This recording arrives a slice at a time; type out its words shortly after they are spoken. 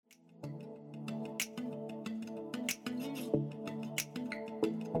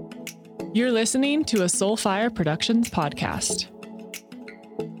You're listening to a Soulfire Productions podcast.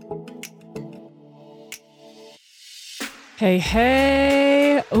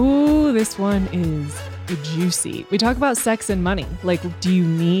 Hey. Ooh, this one is juicy. We talk about sex and money. Like, do you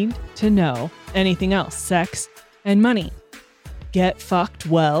need to know anything else? Sex and money. Get fucked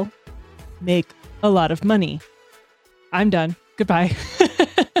well. Make a lot of money. I'm done. Goodbye.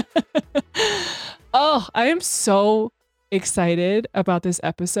 Oh, I am so excited about this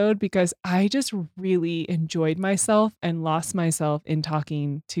episode because I just really enjoyed myself and lost myself in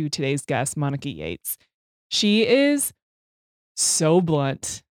talking to today's guest, Monica Yates. She is so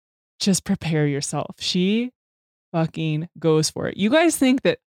blunt. Just prepare yourself. She fucking goes for it. You guys think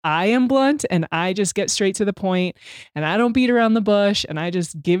that I am blunt and I just get straight to the point and I don't beat around the bush and I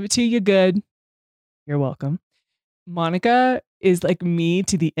just give it to you good. You're welcome. Monica is like me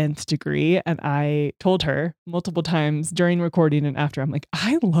to the nth degree. And I told her multiple times during recording and after, I'm like,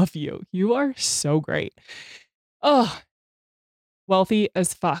 I love you. You are so great. Oh, wealthy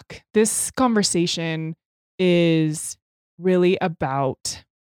as fuck. This conversation is really about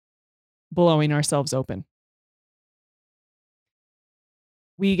blowing ourselves open.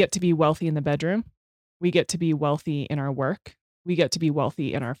 We get to be wealthy in the bedroom. We get to be wealthy in our work. We get to be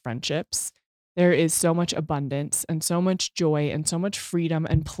wealthy in our friendships. There is so much abundance and so much joy and so much freedom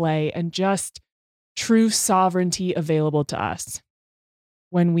and play and just true sovereignty available to us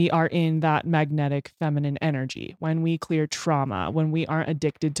when we are in that magnetic feminine energy, when we clear trauma, when we aren't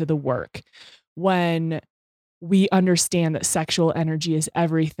addicted to the work, when we understand that sexual energy is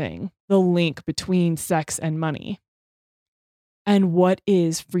everything, the link between sex and money. And what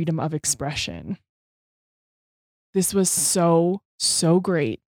is freedom of expression? This was so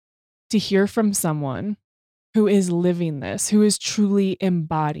great to hear from someone who is living this, who is truly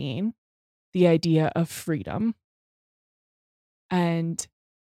embodying the idea of freedom and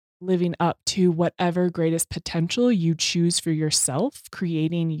living up to whatever greatest potential you choose for yourself,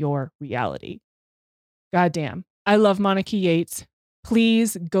 creating your reality. Goddamn. I love Monica Yates.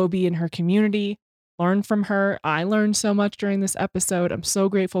 Please go be in her community, learn from her. I learned so much during this episode. I'm so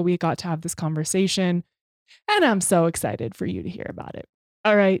grateful we got to have this conversation, and I'm so excited for you to hear about it.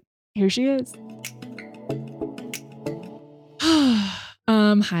 All right. Here she is.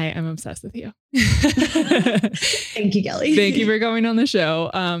 Hi, I'm obsessed with you. Thank you, Kelly. Thank you for coming on the show.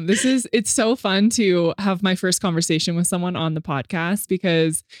 It's so fun to have my first conversation with someone on the podcast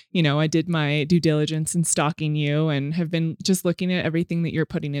because, you know, I did my due diligence in stalking you and have been just looking at everything that you're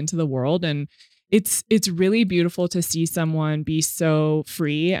putting into the world. And it's really beautiful to see someone be so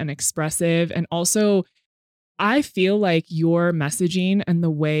free and expressive. And also, I feel like your messaging and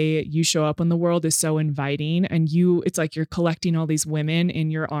the way you show up in the world is so inviting, and it's like you're collecting all these women in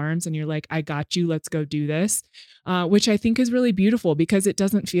your arms and you're like, I got you. Let's go do this. Which I think is really beautiful because it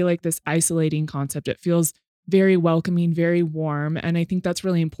doesn't feel like this isolating concept. It feels very welcoming, very warm. And I think that's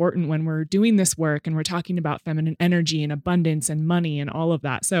really important when we're doing this work and we're talking about feminine energy and abundance and money and all of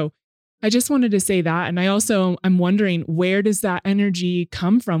that. So I just wanted to say that. And I'm wondering, where does that energy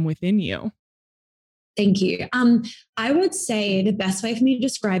come from within you? Thank you. I would say the best way for me to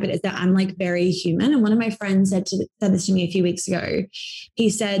describe it is that I'm like very human. And one of my friends said this to me a few weeks ago. He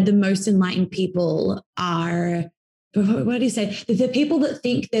said the most enlightened people are, what did he say? The people that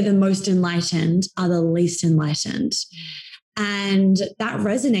think they're the most enlightened are the least enlightened. And that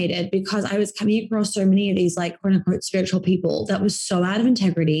resonated because I was coming across so many of these like quote unquote spiritual people that was so out of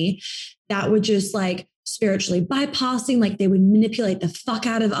integrity, that were just like spiritually bypassing, like they would manipulate the fuck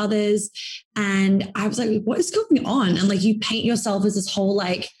out of others. And I was like, what is going on? And like, you paint yourself as this whole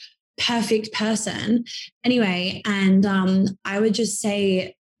like perfect person anyway. And I would just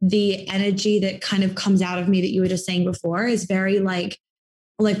say the energy that kind of comes out of me that you were just saying before is very like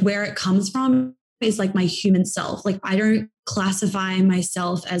where it comes from is like my human self. Like I don't classify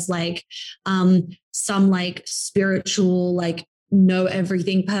myself as like some like spiritual, like know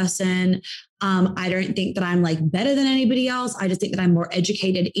everything person. I don't think that I'm like better than anybody else. I just think that I'm more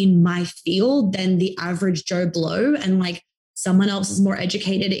educated in my field than the average Joe Blow. And like someone else is more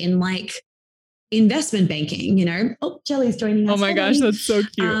educated in like investment banking, you know? Oh, Jelly's joining us. Oh my gosh, that's so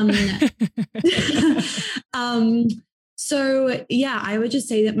cute. So yeah, I would just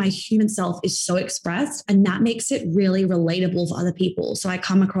say that my human self is so expressed, and that makes it really relatable for other people. So I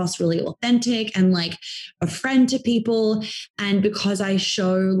come across really authentic and like a friend to people. And because I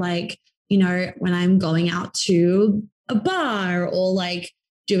show like, you know, when I'm going out to a bar or like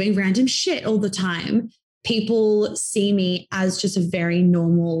doing random shit all the time, people see me as just a very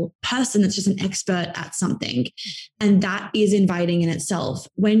normal person that's just an expert at something. And that is inviting in itself.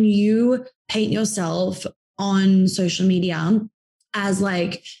 When you paint yourself on social media as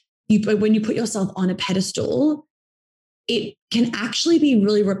like, when you put yourself on a pedestal, it can actually be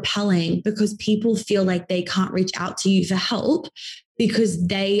really repelling because people feel like they can't reach out to you for help because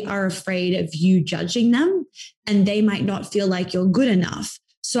they are afraid of you judging them and they might not feel like you're good enough.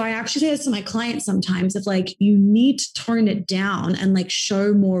 So I actually say this to my clients sometimes of like, you need to tone it down and like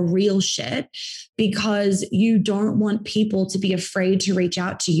show more real shit because you don't want people to be afraid to reach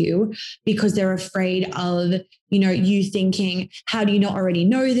out to you because they're afraid of, you thinking, how do you not already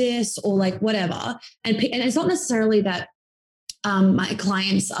know this? Or like whatever. And it's not necessarily that my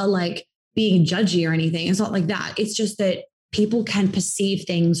clients are like being judgy or anything. It's not like that. It's just that people can perceive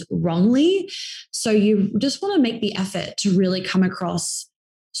things wrongly. So you just want to make the effort to really come across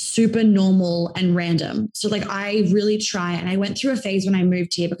super normal and random. So like I really try, and I went through a phase when I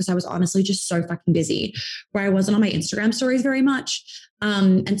moved here because I was honestly just so fucking busy where I wasn't on my Instagram stories very much.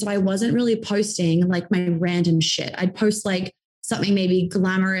 And so I wasn't really posting like my random shit. I'd post like something maybe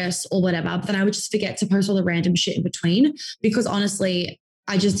glamorous or whatever, but then I would just forget to post all the random shit in between because honestly,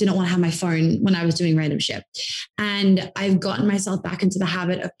 I just didn't want to have my phone when I was doing random shit. And I've gotten myself back into the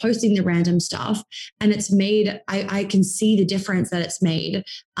habit of posting the random stuff. And it's made, I can see the difference that it's made.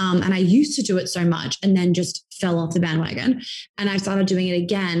 And I used to do it so much and then just fell off the bandwagon. And I started doing it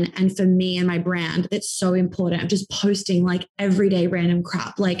again. And for me and my brand, it's so important. I'm just posting like everyday random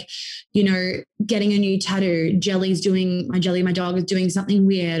crap, like, getting a new tattoo, my dog is doing something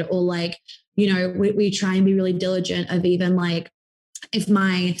weird. Or like, we try and be really diligent of even like, if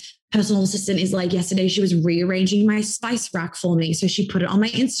my personal assistant is like, yesterday she was rearranging my spice rack for me. So she put it on my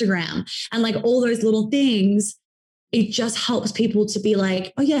Instagram and like all those little things, it just helps people to be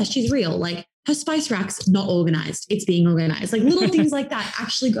like, oh yeah, she's real. Like her spice rack's not organized. It's being organized. Like little things like that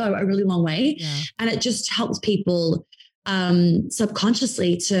actually go a really long way. Yeah. And it just helps people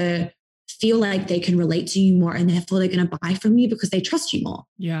subconsciously to feel like they can relate to you more and therefore they're going to buy from you because they trust you more.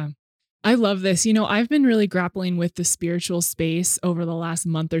 Yeah. I love this. I've been really grappling with the spiritual space over the last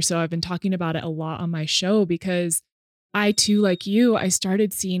month or so. I've been talking about it a lot on my show because I too, like you, I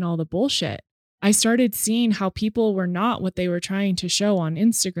started seeing all the bullshit. I started seeing how people were not what they were trying to show on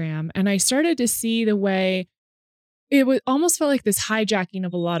Instagram. And I started to see the way it would almost felt like this hijacking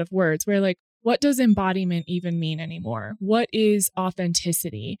of a lot of words where like, what does embodiment even mean anymore? What is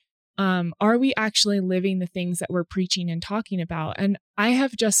authenticity? Are we actually living the things that we're preaching and talking about? And I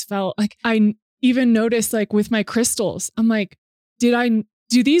have just felt like I even noticed like with my crystals, I'm like, do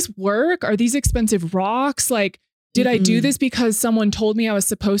these work? Are these expensive rocks? Like, did I do this because someone told me I was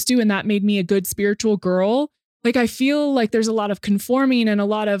supposed to, and that made me a good spiritual girl? Like, I feel like there's a lot of conforming and a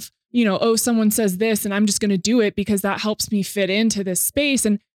lot of, someone says this and I'm just going to do it because that helps me fit into this space.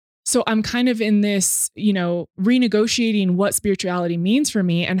 And so I'm kind of in this, renegotiating what spirituality means for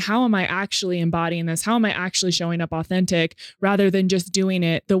me and how am I actually embodying this? How am I actually showing up authentic rather than just doing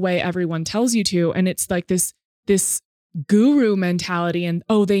it the way everyone tells you to? And it's like this guru mentality and,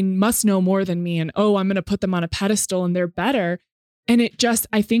 oh, they must know more than me. And, oh, I'm going to put them on a pedestal and they're better. And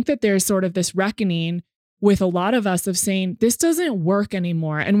I think that there's sort of this reckoning with a lot of us of saying, this doesn't work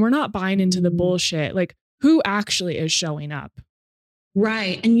anymore. And we're not buying into the bullshit. Like, who actually is showing up?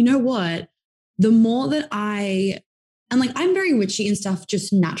 Right. And you know what? The more that I'm very witchy and stuff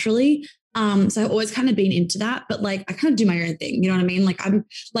just naturally. So I've always kind of been into that, but like, I kind of do my own thing. You know what I mean? Like, I'm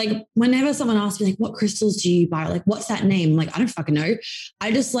like, whenever someone asks me like, what crystals do you buy? Like, what's that name? I'm like, I don't fucking know.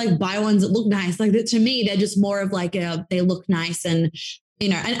 I just like buy ones that look nice. Like to me, they're just more of like, they look nice. And,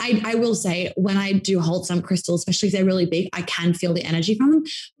 and I will say when I do hold some crystals, especially if they're really big, I can feel the energy from them,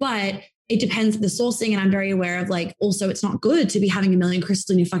 but it depends on the sourcing. And I'm very aware of like, also it's not good to be having a million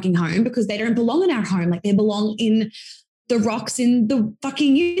crystals in your fucking home because they don't belong in our home. Like they belong in the rocks in the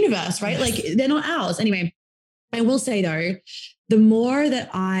fucking universe, right? Like they're not ours. Anyway, I will say though, the more that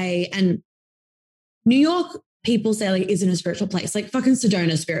and New York people say like isn't a spiritual place, like fucking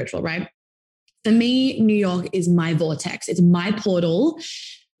Sedona is spiritual, right? For me, New York is my vortex. It's my portal.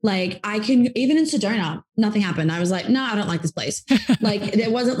 Like I can, even in Sedona, nothing happened. I was like, no, I don't like this place. Like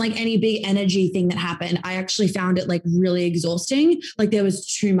there wasn't like any big energy thing that happened. I actually found it like really exhausting. Like there was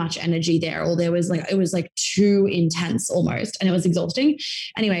too much energy there, or it was like too intense almost. And it was exhausting.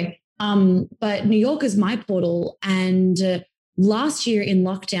 Anyway, but New York is my portal. And last year in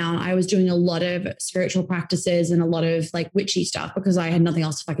lockdown, I was doing a lot of spiritual practices and a lot of like witchy stuff because I had nothing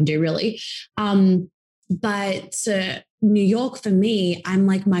else to fucking do really. But New York for me, I'm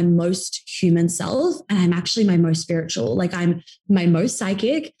like my most human self and I'm actually my most spiritual. Like I'm my most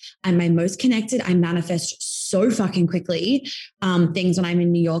psychic. I'm my most connected. I manifest so fucking quickly things when I'm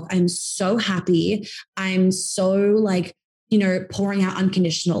in New York. I'm so happy. I'm so like, pouring out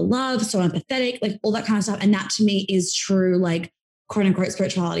unconditional love, so empathetic, like all that kind of stuff. And that to me is true, like quote unquote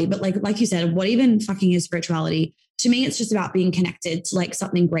spirituality, but like you said, what even fucking is spirituality? To me, it's just about being connected to like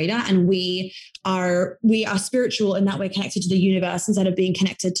something greater. And we are spiritual in that we're connected to the universe instead of being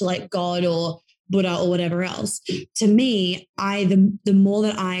connected to like God or Buddha or whatever else. To me, the more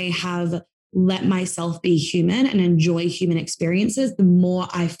that I have let myself be human and enjoy human experiences, the more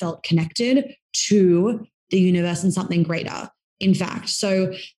I felt connected to the universe and something greater, in fact.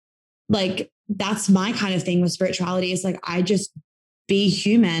 So like, that's my kind of thing with spirituality, is like, I just be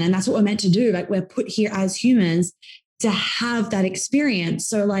human. And that's what we're meant to do. Like, we're put here as humans to have that experience.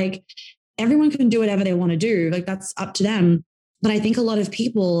 So like, everyone can do whatever they want to do. Like, that's up to them. But I think a lot of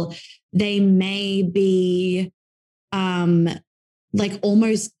people, they may be like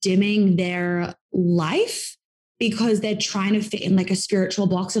almost dimming their life because they're trying to fit in like a spiritual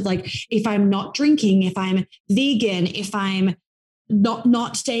box of like, if I'm not drinking, if I'm vegan, if I'm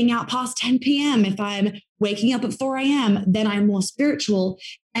not staying out past 10 p.m., if I'm waking up at 4 a.m., then I'm more spiritual.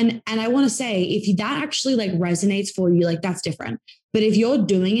 And I want to say, if that actually like resonates for you, like that's different. But if you're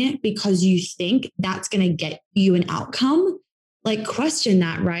doing it because you think that's going to get you an outcome, like question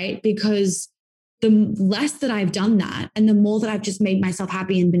that, right? Because the less that I've done that and the more that I've just made myself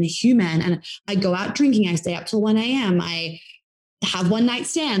happy and been a human, and I go out drinking, I stay up till 1 a.m., I have one night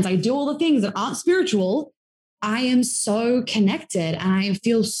stands, I do all the things that aren't spiritual, I am so connected and I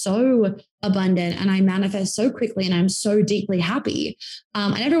feel so abundant and I manifest so quickly and I'm so deeply happy.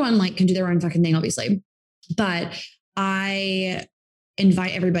 And everyone like can do their own fucking thing, obviously. But I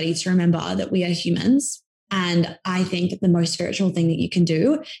invite everybody to remember that we are humans. And I think the most spiritual thing that you can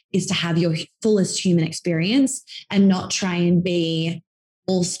do is to have your fullest human experience and not try and be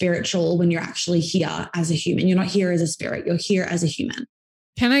all spiritual when you're actually here as a human. You're not here as a spirit, you're here as a human.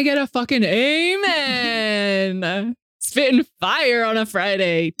 Can I get a fucking amen? Spitting fire on a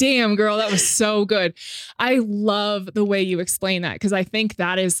Friday. Damn, girl, that was so good. I love the way you explain that, because I think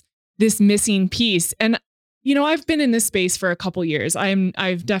that is this missing piece. And, you know, I've been in this space for a couple years.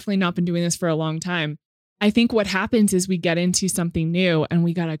 I've definitely not been doing this for a long time. I think what happens is we get into something new and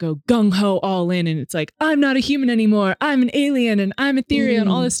we got to go gung ho all in. And it's like, I'm not a human anymore. I'm an alien and I'm ethereal and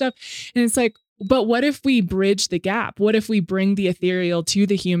all this stuff. And it's like, but what if we bridge the gap? What if we bring the ethereal to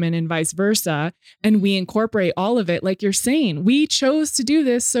the human and vice versa? And we incorporate all of it. Like you're saying, we chose to do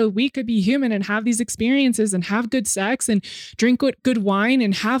this so we could be human and have these experiences and have good sex and drink good wine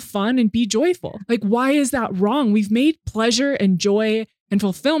and have fun and be joyful. Like, why is that wrong? We've made pleasure and joy and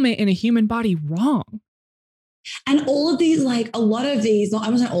fulfillment in a human body wrong. And all of these, like a lot of these, not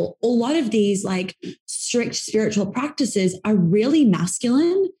I was all, a lot of these like strict spiritual practices are really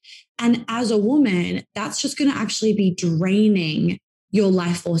masculine. And as a woman, that's just going to actually be draining your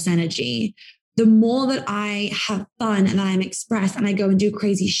life force energy. The more that I have fun and I'm expressed and I go and do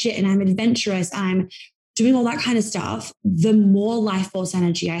crazy shit and I'm adventurous and I'm doing all that kind of stuff, the more life force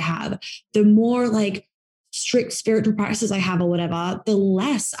energy I have, the more like strict spiritual practices I have or whatever, the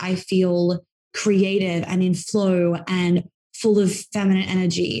less I feel creative and in flow and full of feminine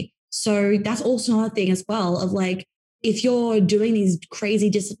energy. So that's also another thing as well of like, if you're doing these crazy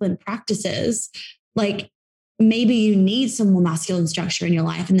disciplined practices, like maybe you need some more masculine structure in your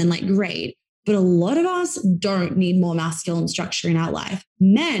life and then like, great. But a lot of us don't need more masculine structure in our life.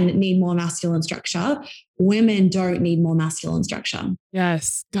 Men need more masculine structure. Women don't need more masculine structure.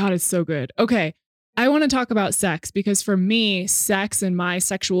 Yes. God, it's so good. Okay. I want to talk about sex because for me, sex and my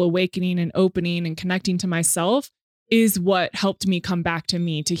sexual awakening and opening and connecting to myself is what helped me come back to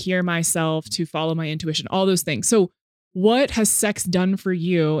me, to hear myself, to follow my intuition, all those things. So what has sex done for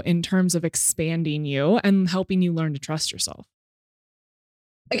you in terms of expanding you and helping you learn to trust yourself?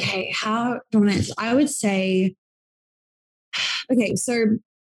 Okay, how do I want to answer? I would say, okay, so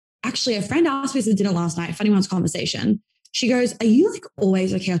actually a friend asked me at dinner last night, funny one's conversation. She goes, are you like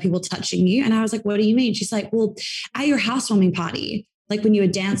always okay with people touching you? And I was like, what do you mean? She's like, well, at your housewarming party, like when you were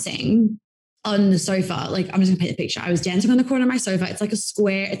dancing on the sofa, like I'm just gonna paint the picture. I was dancing on the corner of my sofa. It's like a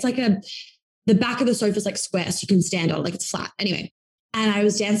square. It's like the back of the sofa is like square, so you can stand on it, like it's flat. Anyway, and I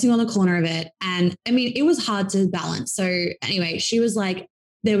was dancing on the corner of it. And I mean, it was hard to balance. So anyway, she was like,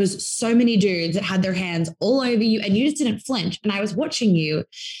 there was so many dudes that had their hands all over you and you just didn't flinch. And I was watching you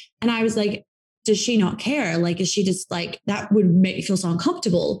and I was like, does she not care? Like, is she just like, that would make me feel so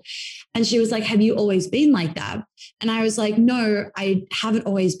uncomfortable. And she was like, have you always been like that? And I was like, no, I haven't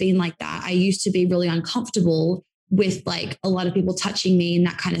always been like that. I used to be really uncomfortable with like a lot of people touching me and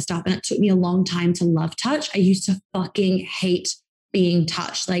that kind of stuff. And it took me a long time to love touch. I used to fucking hate being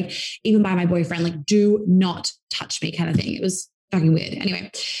touched, like even by my boyfriend, like do not touch me kind of thing. It was fucking weird.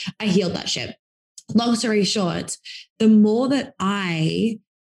 Anyway, I healed that shit. Long story short, the more that I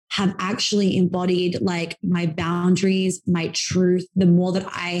have actually embodied like my boundaries, my truth, the more that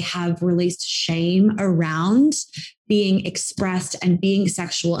I have released shame around being expressed and being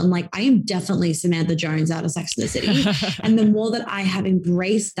sexual. And like, I am definitely Samantha Jones out of Sex and the City. And the more that I have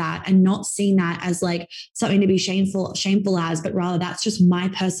embraced that and not seen that as like something to be shameful as, but rather that's just my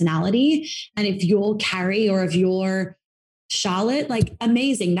personality. And if you're Carrie or if you're Charlotte, like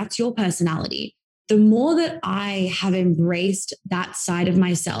amazing, that's your personality. The more that I have embraced that side of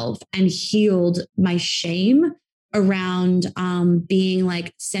myself and healed my shame around being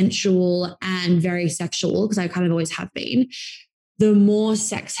like sensual and very sexual, because I kind of always have been, the more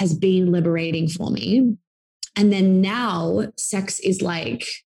sex has been liberating for me. And then now sex is like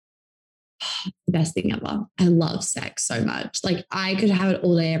the best thing ever. I love sex so much. Like I could have it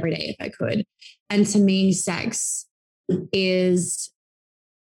all day, every day if I could. And to me, sex is,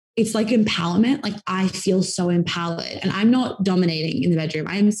 it's like empowerment. Like I feel so empowered and I'm not dominating in the bedroom.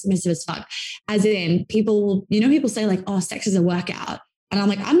 I'm submissive as fuck. As in people, people say like, oh, sex is a workout. And I'm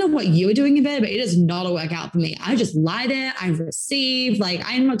like, I don't know what you were doing in bed, but it is not a workout for me. I just lie there. I receive, like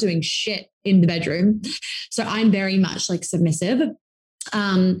I'm not doing shit in the bedroom. So I'm very much like submissive.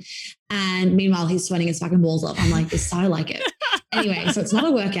 And meanwhile, he's sweating his fucking balls off. I'm like, this is how I like it. Anyway, so it's not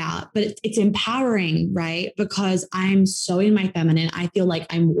a workout, but it's empowering, right? Because I'm so in my feminine. I feel like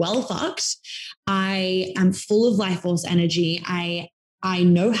I'm well fucked. I am full of life force energy. I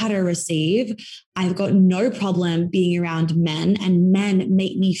know how to receive. I've got no problem being around men, and men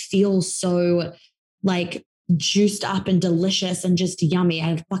make me feel so like juiced up and delicious and just yummy.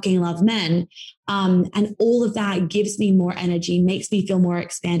 I fucking love men. And all of that gives me more energy, makes me feel more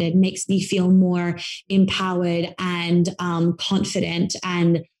expanded, makes me feel more empowered and confident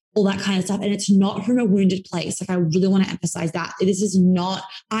and all that kind of stuff. And it's not from a wounded place. Like I really want to emphasize that. This is not,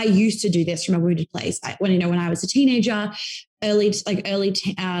 I used to do this from a wounded place. When I was a teenager,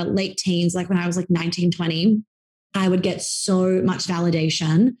 late teens, like when I was like 19, 20, I would get so much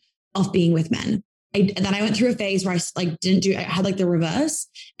validation of being with men. Then I went through a phase where I had like the reverse,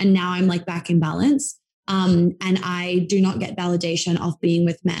 and now I'm like back in balance. And I do not get validation of being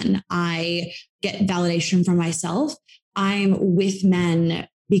with men. I get validation from myself. I'm with men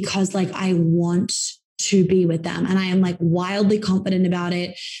because like I want to be with them, and I am like wildly confident about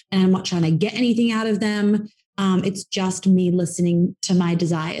it. And I'm not trying to get anything out of them. It's just me listening to my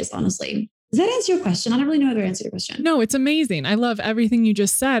desires, honestly. Does that answer your question? I don't really know how to answer your question. No, it's amazing. I love everything you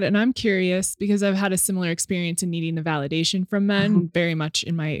just said. And I'm curious because I've had a similar experience in needing the validation from men very much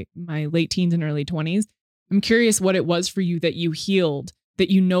in my late teens and early 20s. I'm curious what it was for you that you healed, that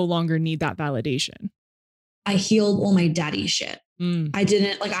you no longer need that validation. I healed all my daddy shit. I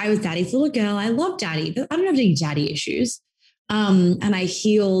didn't, like I was daddy's little girl. I love daddy. I don't have any daddy issues. And I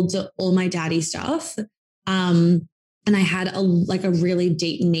healed all my daddy stuff. And I had a really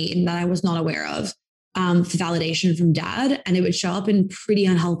deep need that I was not aware of for validation from dad. And it would show up in pretty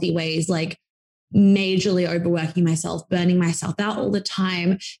unhealthy ways, like majorly overworking myself, burning myself out all the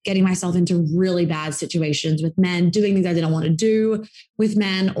time, getting myself into really bad situations with men, doing things I didn't want to do with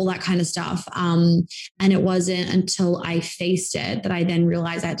men, all that kind of stuff. And it wasn't until I faced it that I then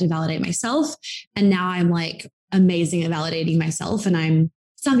realized I had to validate myself. And now I'm like amazing at validating myself. And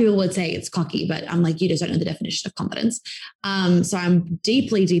some people would say it's cocky, but I'm like, you just don't know the definition of confidence. So I'm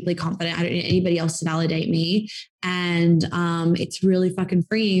deeply, deeply confident. I don't need anybody else to validate me. And it's really fucking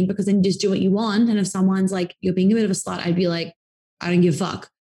freeing because then you just do what you want. And if someone's like, you're being a bit of a slut, I'd be like, I don't give a fuck.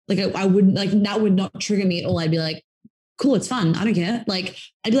 Like I wouldn't, like that would not trigger me at all. I'd be like, cool, it's fun. I don't care. Like,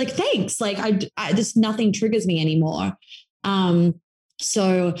 I'd be like, thanks. Like I just, nothing triggers me anymore.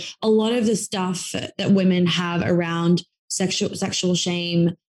 So a lot of the stuff that women have around sexual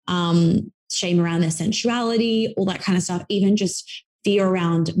shame, shame around their sensuality, all that kind of stuff, even just fear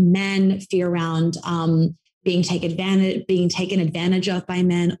around men, fear around being taken advantage of by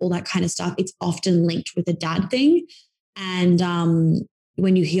men, all that kind of stuff. It's often linked with a dad thing. And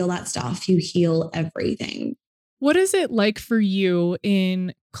when you heal that stuff, you heal everything. What is it like for you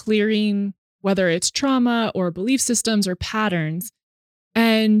in clearing, whether it's trauma or belief systems or patterns?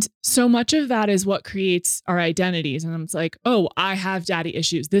 And so much of that is what creates our identities. And it's like, oh, I have daddy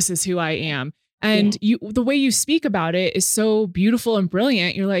issues. This is who I am. And the way you speak about it is so beautiful and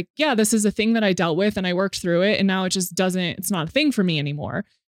brilliant. You're like, yeah, this is a thing that I dealt with and I worked through it. And now it's not a thing for me anymore.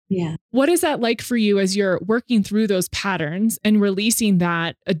 Yeah. What is that like for you as you're working through those patterns and releasing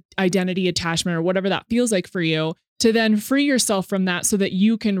that identity attachment or whatever that feels like for you to then free yourself from that so that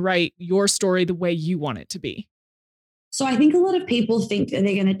you can write your story the way you want it to be? So I think a lot of people think that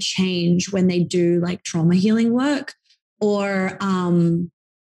they're going to change when they do like trauma healing work or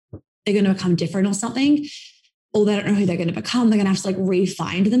they're going to become different or something. or they don't know who they're going to become. They're going to have to like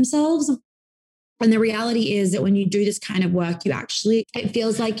re-find themselves. And the reality is that when you do this kind of work, it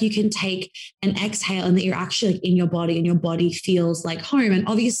feels like you can take an exhale and that you're actually like in your body and your body feels like home. And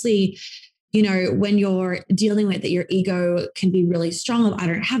obviously, you know, when you're dealing with that, your ego can be really strong. I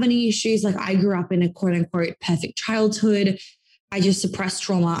don't have any issues. Like I grew up in a quote unquote perfect childhood. I just suppressed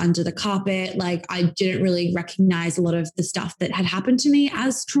trauma under the carpet. Like I didn't really recognize a lot of the stuff that had happened to me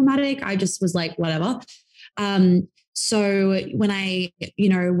as traumatic. I just was like, whatever. So when I, you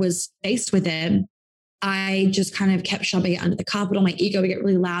know, was faced with it, I just kind of kept shoving it under the carpet, or my ego would get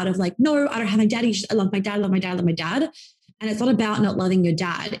really loud of like, no, I don't have my daddy. I love my dad, love my dad, love my dad. And it's not about not loving your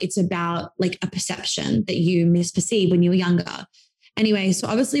dad. It's about like a perception that you misperceive when you were younger. Anyway, so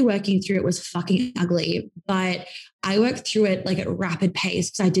obviously working through it was fucking ugly, but I worked through it like at rapid pace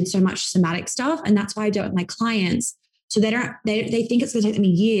because I did so much somatic stuff. And that's why I do it with my clients. So they think it's going to take them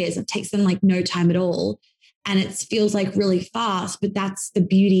years. It takes them like no time at all. And it feels like really fast, but that's the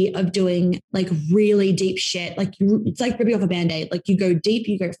beauty of doing like really deep shit. Like it's like ripping off a Band-Aid. Like you go deep,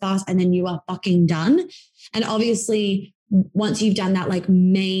 you go fast, and then you are fucking done. And obviously once you've done that like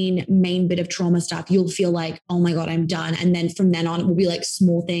main bit of trauma stuff, you'll feel like, oh my God, I'm done. And then from then on, it will be like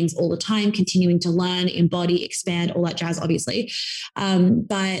small things all the time, continuing to learn, embody, expand, all that jazz, obviously.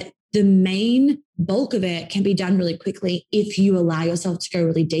 But the main bulk of it can be done really quickly if you allow yourself to go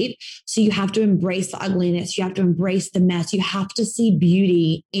really deep. So you have to embrace the ugliness. You have to embrace the mess. You have to see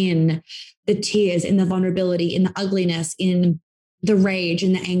beauty in the tears, in the vulnerability, in the ugliness, in the rage,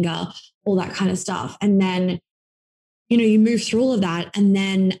 in the anger, all that kind of stuff. And then, you know, you move through all of that. And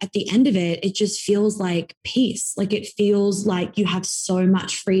then at the end of it, it just feels like peace. Like it feels like you have so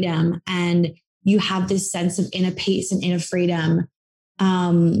much freedom and you have this sense of inner peace and inner freedom.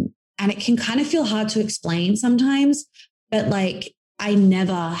 And it can kind of feel hard to explain sometimes, but like I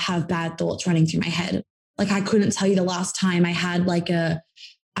never have bad thoughts running through my head. Like I couldn't tell you the last time I had like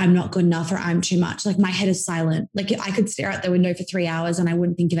I'm not good enough or I'm too much. Like my head is silent. Like I could stare out the window for 3 hours and I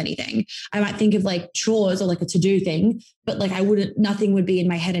wouldn't think of anything. I might think of like chores or like a to-do thing, but like nothing would be in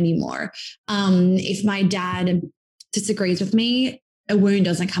my head anymore. If my dad disagrees with me, a wound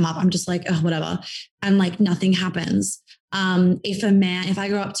doesn't come up. I'm just like, oh, whatever. And like nothing happens. If I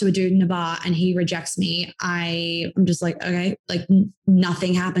go up to a dude in a bar and he rejects me, I'm just like, okay, like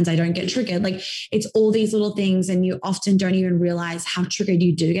nothing happens. I don't get triggered. Like it's all these little things. And you often don't even realize how triggered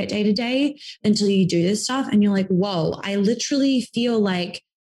you do get day to day until you do this stuff. And you're like, whoa, I literally feel like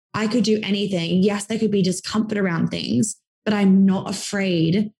I could do anything. Yes, there could be discomfort around things, but I'm not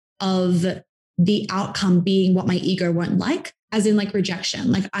afraid of the outcome being what my ego won't like, as in like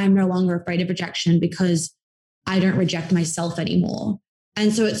rejection. Like I'm no longer afraid of rejection because I don't reject myself anymore.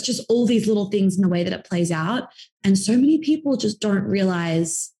 And so it's just all these little things in the way that it plays out. And so many people just don't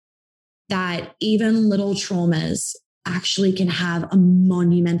realize that even little traumas actually can have a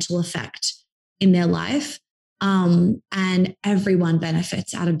monumental effect in their life. And everyone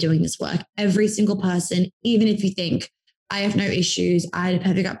benefits out of doing this work. Every single person, even if you think I have no issues, I had a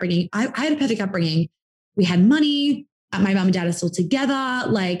perfect upbringing. I had a perfect upbringing. We had money. My mom and dad are still together,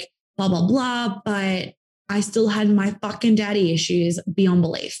 like blah, blah, blah. But I still had my fucking daddy issues beyond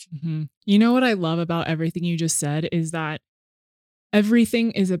belief. Mm-hmm. You know what I love about everything you just said is that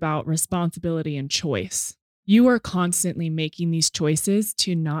everything is about responsibility and choice. You are constantly making these choices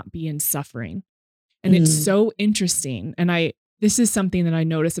to not be in suffering. And it's so interesting. And this is something that I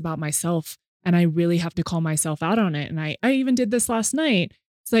notice about myself and I really have to call myself out on it. And I even did this last night.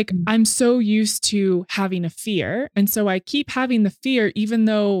 It's like, I'm so used to having a fear. And so I keep having the fear, even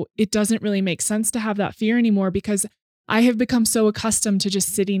though it doesn't really make sense to have that fear anymore, because I have become so accustomed to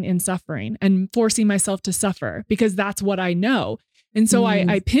just sitting in suffering and forcing myself to suffer because that's what I know. And so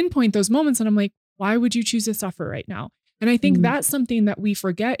I pinpoint those moments and I'm like, why would you choose to suffer right now? And I think that's something that we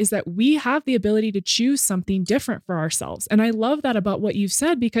forget, is that we have the ability to choose something different for ourselves. And I love that about what you've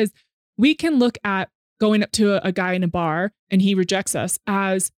said, because we can look at going up to a guy in a bar and he rejects us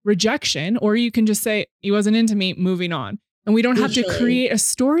as rejection, or you can just say, he wasn't into me, moving on. And we don't have to create a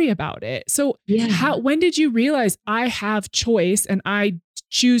story about it. So when did you realize I have choice and I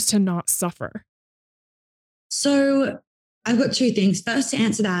choose to not suffer? So I've got two things. First, to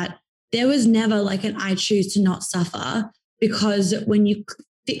answer that, there was never like an I choose to not suffer, because when you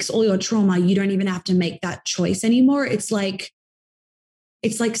fix all your trauma, you don't even have to make that choice anymore. It's like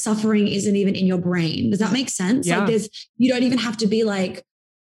suffering isn't even in your brain. Does that make sense? Yeah. Like you don't even have to be like,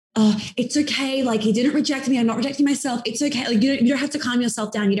 oh, it's okay. Like he didn't reject me. I'm not rejecting myself. It's okay. Like you don't have to calm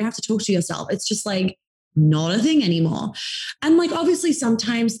yourself down. You don't have to talk to yourself. It's just like not a thing anymore. And like, obviously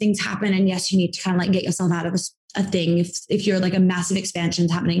sometimes things happen and yes, you need to kind of like get yourself out of a a thing if you're like a massive expansion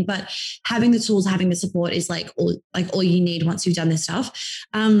is happening, but having the tools, having the support is like all you need once you've done this stuff.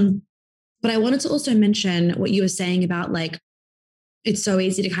 But I wanted to also mention what you were saying about like, it's so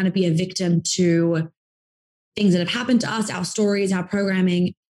easy to kind of be a victim to things that have happened to us, our stories, our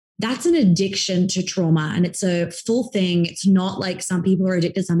programming. That's an addiction to trauma. And it's a full thing. It's not like some people are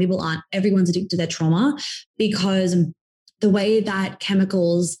addicted, some people aren't. Everyone's addicted to their trauma, because the way that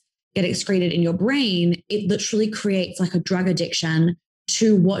chemicals get excreted in your brain, it literally creates like a drug addiction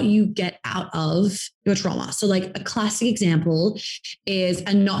to what you get out of your trauma. So like a classic example is,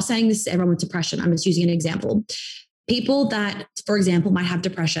 and not saying this to everyone with depression, I'm just using an example. People that, for example, might have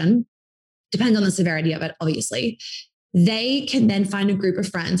depression, depends on the severity of it, obviously. They can then find a group of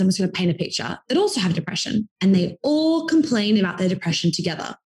friends, I'm just going to paint a picture, that also have depression, and they all complain about their depression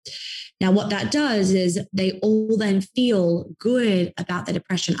together. Now, what that does is they all then feel good about their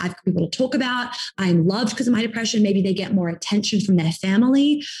depression. I've got people to talk about. I'm loved because of my depression. Maybe they get more attention from their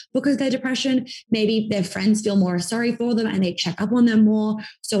family because of their depression. Maybe their friends feel more sorry for them and they check up on them more.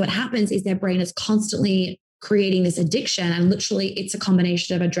 So what happens is their brain is constantly creating this addiction, and literally it's a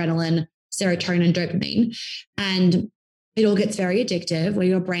combination of adrenaline, serotonin, and dopamine. And it all gets very addictive, where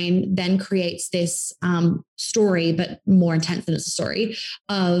your brain then creates this story, but more intense than it's a story,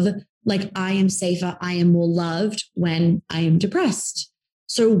 of like, I am safer, I am more loved when I am depressed.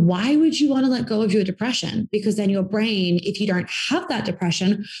 So why would you want to let go of your depression? Because then your brain, if you don't have that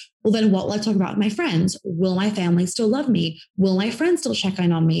depression, well, then what will I talk about with my friends? Will my family still love me? Will my friends still check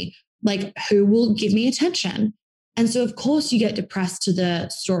in on me? Like, who will give me attention? And so, of course, you get depressed to the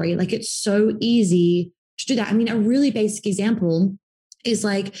story. Like, it's so easy to do that. I mean, a really basic example is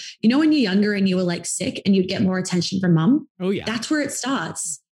like, you know, when you're younger and you were like sick and you'd get more attention from mom. Oh, yeah. That's where it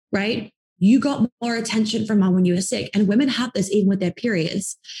starts, right? You got more attention from mom when you were sick. And women have this even with their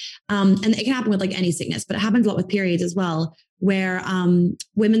periods. And it can happen with like any sickness, but it happens a lot with periods as well, where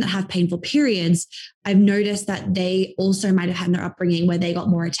women that have painful periods, I've noticed that they also might have had their upbringing where they got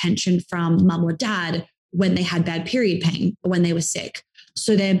more attention from mom or dad when they had bad period pain or when they were sick.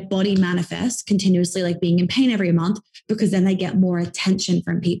 So their body manifests continuously like being in pain every month, because then they get more attention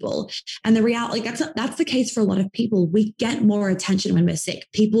from people. And the reality, like that's the case for a lot of people. We get more attention when we're sick.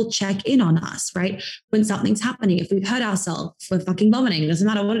 People check in on us, right? When something's happening, if we've hurt ourselves, if we're fucking vomiting, it doesn't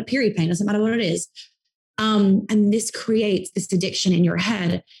matter what period pain, doesn't matter what it is. And this creates this addiction in your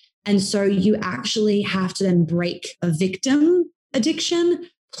head. And so you actually have to then break a victim addiction,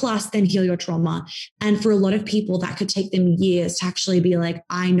 plus then heal your trauma. And for a lot of people, that could take them years to actually be like,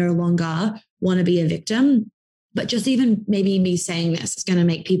 I no longer want to be a victim. But just even maybe me saying this is going to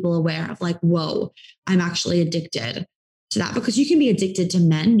make people aware of like, whoa, I'm actually addicted to that. Because you can be addicted to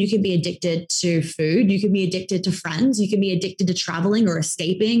men, you can be addicted to food, you can be addicted to friends, you can be addicted to traveling or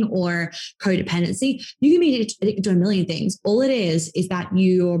escaping or codependency. You can be addicted to a million things. All it is that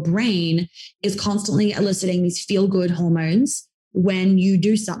your brain is constantly eliciting these feel-good hormones when you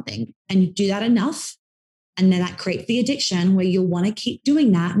do something, and you do that enough. And then that creates the addiction where you'll want to keep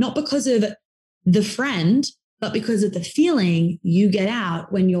doing that, not because of the friend, but because of the feeling you get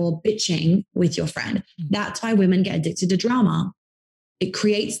out when you're bitching with your friend. That's why women get addicted to drama. It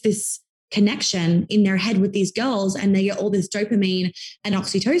creates this connection in their head with these girls, and they get all this dopamine and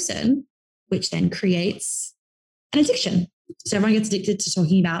oxytocin, which then creates an addiction. So everyone gets addicted to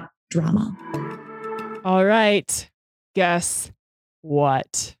talking about drama. All right. Guess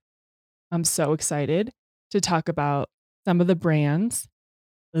what? I'm so excited to talk about some of the brands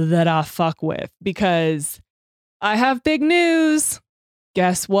that I fuck with, because I have big news.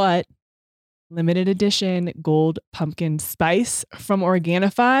 Guess what? Limited edition gold pumpkin spice from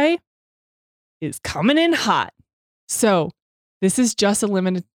Organifi is coming in hot. So this is just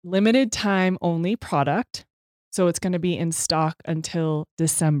a limited time only product. So it's going to be in stock until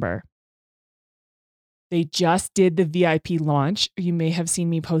December. They just did the VIP launch. You may have seen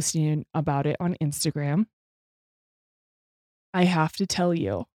me posting about it on Instagram. I have to tell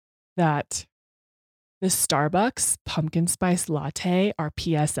you that the Starbucks pumpkin spice latte, our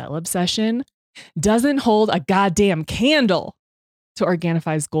PSL obsession, doesn't hold a goddamn candle to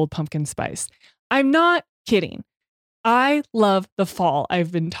Organifi's gold pumpkin spice. I'm not kidding. I love the fall.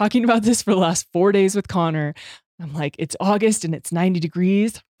 I've been talking about this for the last 4 days with Connor. I'm like, it's August and it's 90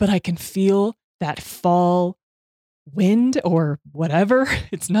 degrees, but I can feel that fall wind or whatever.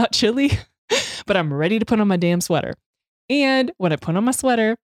 It's not chilly, but I'm ready to put on my damn sweater. And when I put on my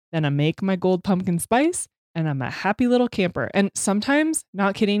sweater, then I make my gold pumpkin spice and I'm a happy little camper. And sometimes,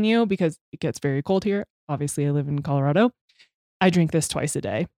 not kidding you, because it gets very cold here. Obviously, I live in Colorado. I drink this twice a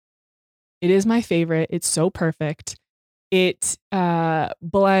day. It is my favorite. It's so perfect. It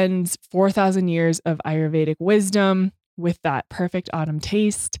blends 4,000 years of Ayurvedic wisdom with that perfect autumn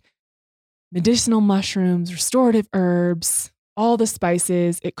taste, medicinal mushrooms, restorative herbs, all the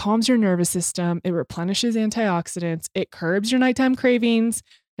spices. It calms your nervous system. It replenishes antioxidants. It curbs your nighttime cravings.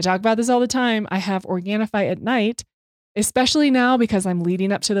 I talk about this all the time. I have Organifi at night, especially now because I'm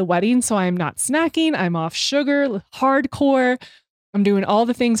leading up to the wedding. So I'm not snacking. I'm off sugar, hardcore. I'm doing all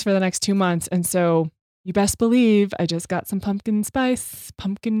the things for the next 2 months. And so you best believe I just got some gold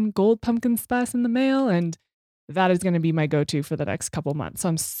pumpkin spice in the mail. And that is going to be my go-to for the next couple months. So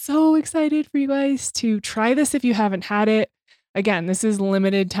I'm so excited for you guys to try this if you haven't had it. Again, this is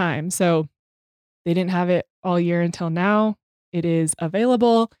limited time. So they didn't have it all year until now. It is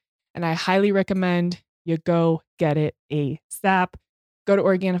available, and I highly recommend you go get it ASAP. Go to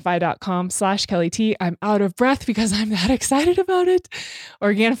Organifi.com/KellyT. I'm out of breath because I'm that excited about it.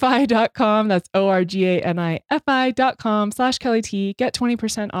 Organifi.com. That's Organifi.com/KellyT. Get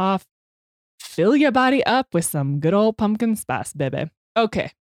 20% off. Fill your body up with some good old pumpkin spice, baby.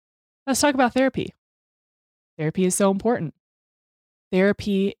 Okay, let's talk about therapy. Therapy is so important.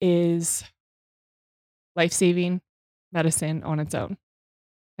 Therapy is life-saving medicine on its own.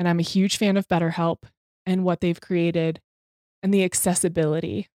 And I'm a huge fan of BetterHelp and what they've created and the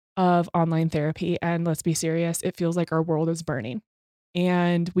accessibility of online therapy. And let's be serious, it feels like our world is burning.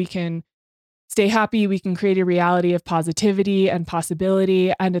 And we can stay happy. We can create a reality of positivity and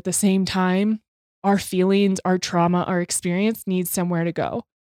possibility. And at the same time, our feelings, our trauma, our experience needs somewhere to go.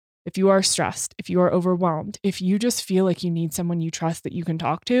 If you are stressed, if you are overwhelmed, if you just feel like you need someone you trust that you can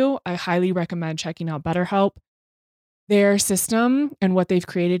talk to, I highly recommend checking out BetterHelp. Their system and what they've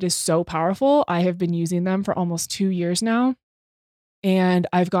created is so powerful. I have been using them for almost 2 years now, and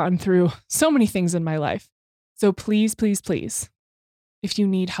I've gotten through so many things in my life. So please, please, please, if you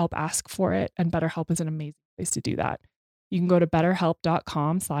need help, ask for it. And BetterHelp is an amazing place to do that. You can go to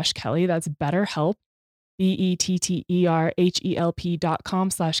betterhelp.com/Kelly. That's BetterHelp,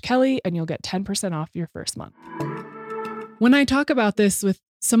 BetterHelp.com/Kelly, and you'll get 10% off your first month. When I talk about this with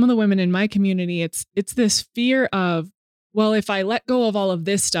some of the women in my community, it's this fear of, well, if I let go of all of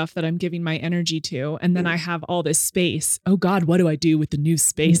this stuff that I'm giving my energy to, and then I have all this space, oh God, what do I do with the new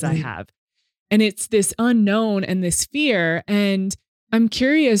space I have? And it's this unknown and this fear. And I'm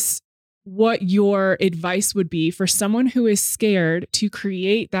curious what your advice would be for someone who is scared to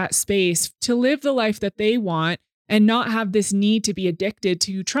create that space to live the life that they want and not have this need to be addicted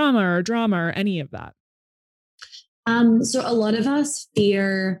to trauma or drama or any of that. So a lot of us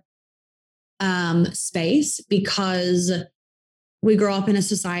fear space because we grow up in a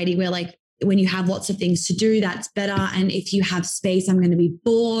society where, like, when you have lots of things to do, that's better. And if you have space, I'm going to be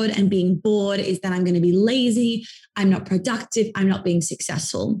bored. And being bored is that I'm going to be lazy. I'm not productive. I'm not being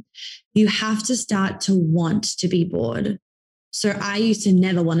successful. You have to start to want to be bored. So I used to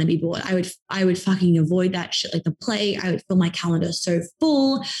never want to be bored. I would fucking avoid that shit like the plague. I would fill my calendar so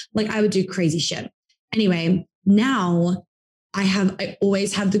full. Like, I would do crazy shit. Anyway, now I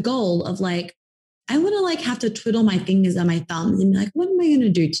always have the goal of, like, I want to, like, have to twiddle my fingers and my thumbs and be like, what am I going to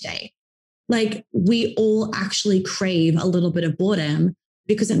do today? Like, we all actually crave a little bit of boredom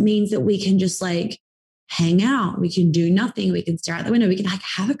because it means that we can just, like, hang out. We can do nothing. We can stare out the window. We can, like,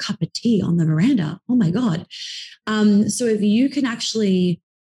 have a cup of tea on the veranda. Oh my God. So if you can actually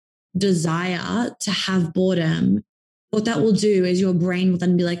desire to have boredom, what that will do is your brain will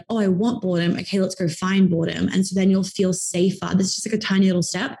then be like, oh, I want boredom. Okay, let's go find boredom. And so then you'll feel safer. This is just like a tiny little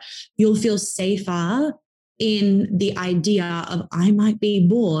step. You'll feel safer in the idea of, I might be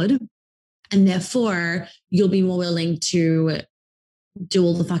bored. And therefore, you'll be more willing to do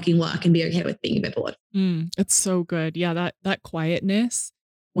all the fucking work and be okay with being a bit bored. It's so good. Yeah, that quietness,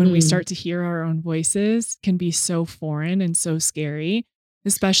 when we start to hear our own voices, can be so foreign and so scary,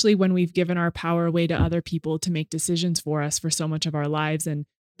 especially when we've given our power away to other people to make decisions for us for so much of our lives. And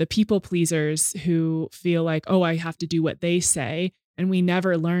the people pleasers who feel like, oh, I have to do what they say, and we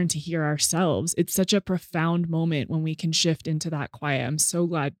never learn to hear ourselves. It's such a profound moment when we can shift into that quiet. I'm so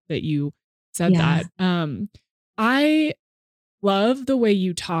glad that you said that. I love the way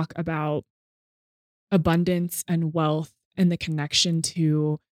you talk about abundance and wealth and the connection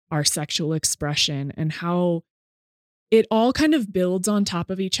to our sexual expression and how it all kind of builds on top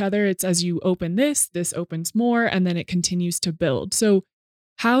of each other. It's as you open this opens more, and then it continues to build. So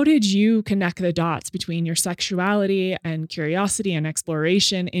how did you connect the dots between your sexuality and curiosity and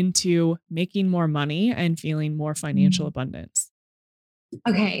exploration into making more money and feeling more financial abundance?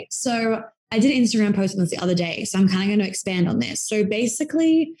 Okay, so I did an Instagram post on this the other day, so I'm kind of going to expand on this. So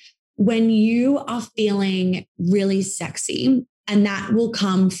basically, when you are feeling really sexy, and that will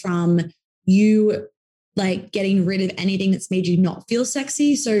come from you like getting rid of anything that's made you not feel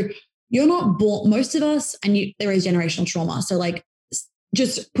sexy. So you're not born, most of us, and there is generational trauma. So like,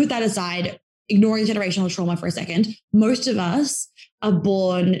 just put that aside, ignoring generational trauma for a second. Most of us are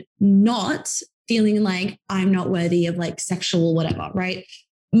born not feeling like I'm not worthy of like sexual whatever, right?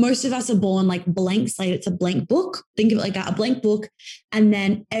 Most of us are born like blank slate. It's a blank book. Think of it like that, a blank book. And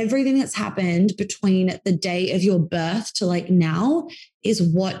then everything that's happened between the day of your birth to like now is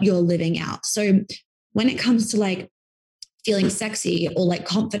what you're living out. So when it comes to like feeling sexy or like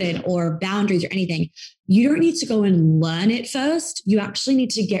confident or boundaries or anything, you don't need to go and learn it first. You actually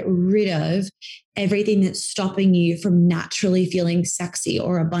need to get rid of everything that's stopping you from naturally feeling sexy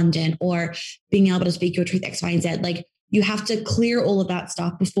or abundant or being able to speak your truth, X, Y, and Z. Like you have to clear all of that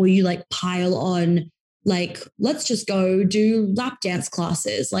stuff before you like pile on, like, let's just go do lap dance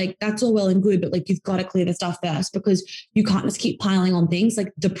classes. Like that's all well and good, but like you've got to clear the stuff first because you can't just keep piling on things.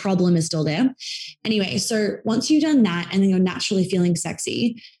 Like the problem is still there. Anyway, so once you've done that and then you're naturally feeling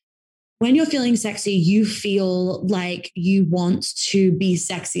sexy, when you're feeling sexy, you feel like you want to be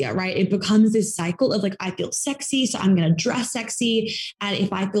sexier, right? It becomes this cycle of like, I feel sexy, so I'm going to dress sexy. And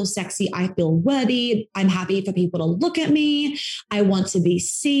if I feel sexy, I feel worthy. I'm happy for people to look at me. I want to be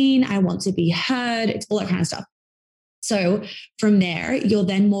seen. I want to be heard. It's all that kind of stuff. So from there, you're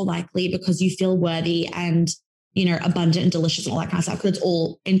then more likely, because you feel worthy and, you know, abundant and delicious and all that kind of stuff, because it's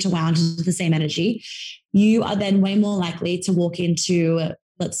all interwound with the same energy. You are then way more likely to walk into,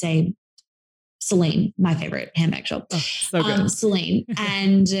 let's say, Celine, my favorite handbag shop. Oh, so good. Celine,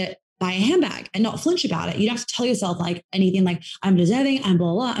 and buy a handbag and not flinch about it. You don't have to tell yourself like anything like I'm deserving, I'm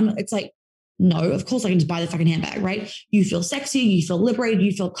blah, blah, blah. It's like, no, of course I can just buy the fucking handbag, right? You feel sexy, you feel liberated,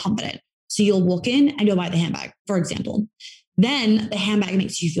 you feel confident. So you'll walk in and you'll buy the handbag, for example. Then the handbag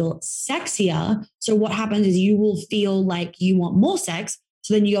makes you feel sexier. So what happens is you will feel like you want more sex.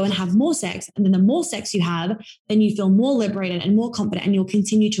 So then you go and have more sex. And then the more sex you have, then you feel more liberated and more confident, and you'll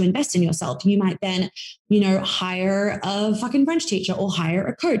continue to invest in yourself. You might then, you know, hire a fucking French teacher or hire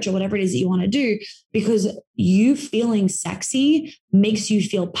a coach or whatever it is that you want to do, because you feeling sexy makes you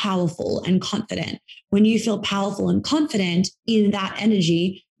feel powerful and confident. When you feel powerful and confident in that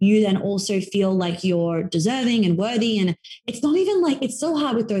energy, you then also feel like you're deserving and worthy. And it's not even like, it's so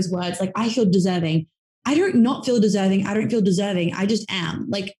hard with those words. Like I feel deserving. I don't not feel deserving. I don't feel deserving. I just am.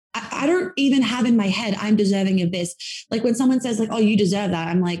 Like, I don't even have in my head, I'm deserving of this. Like when someone says like, oh, you deserve that.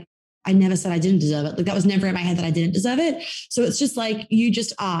 I'm like, I never said I didn't deserve it. Like that was never in my head that I didn't deserve it. So it's just like, you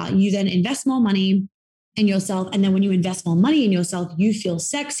just are. You then invest more money in yourself. And then when you invest more money in yourself, you feel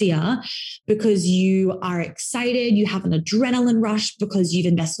sexier because you are excited. You have an adrenaline rush because you've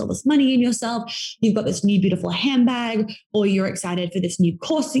invested all this money in yourself. You've got this new beautiful handbag, or you're excited for this new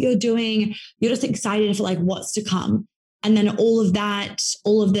course that you're doing. You're just excited for like what's to come. And then all of that,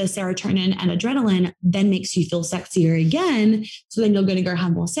 all of the serotonin and adrenaline then makes you feel sexier again. So then you're going to go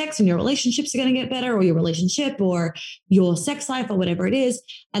have more sex and your relationships are going to get better, or your relationship or your sex life or whatever it is.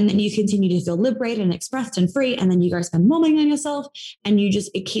 And then you continue to feel liberated and expressed and free. And then you go spend more money on yourself, and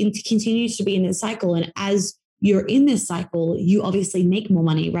it continues to be in this cycle. And as you're in this cycle, you obviously make more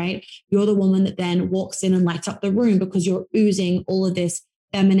money, right? You're the woman that then walks in and lights up the room because you're oozing all of this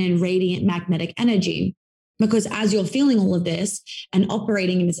feminine, radiant, magnetic energy. Because as you're feeling all of this and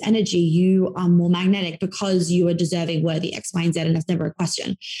operating in this energy, you are more magnetic because you are deserving, worthy, X, Y, and Z, and that's never a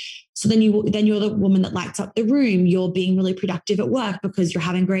question. So then you're the woman that lights up the room. You're being really productive at work because you're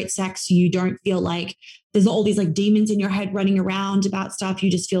having great sex. You don't feel like there's all these like demons in your head running around about stuff.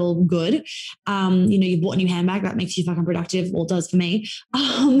 You just feel good. You've bought a new handbag that makes you fucking productive. Well, it does for me.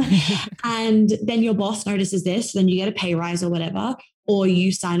 And then your boss notices this, then you get a pay rise or whatever, or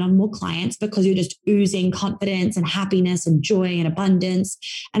you sign on more clients because you're just oozing confidence and happiness and joy and abundance.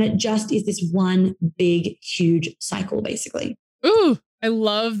 And it just is this one big, huge cycle, basically. Ooh, I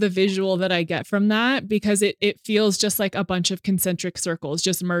love the visual that I get from that, because it feels just like a bunch of concentric circles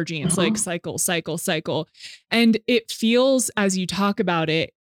just merging. It's like cycle, cycle, cycle. And it feels, as you talk about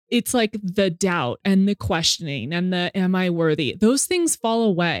it, it's like the doubt and the questioning and the, am I worthy? Those things fall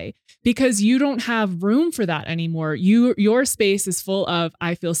away because you don't have room for that anymore. Your space is full of,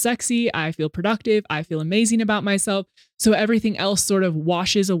 I feel sexy, I feel productive, I feel amazing about myself. So everything else sort of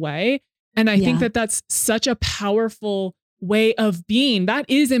washes away. And I think that that's such a powerful way of being. That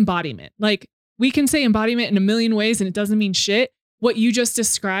is embodiment. Like we can say embodiment in a million ways and it doesn't mean shit. What you just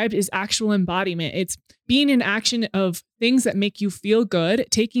described is actual embodiment. It's being in action of things that make you feel good,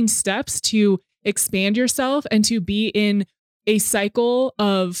 taking steps to expand yourself and to be in a cycle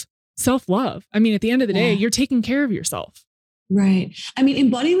of self-love. I mean, at the end of the day, you're taking care of yourself. Right. I mean,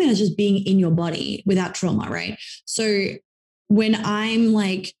 embodiment is just being in your body without trauma, right? So when I'm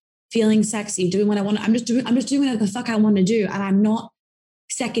like feeling sexy, doing what I want. I'm just doing what the fuck I want to do. And I'm not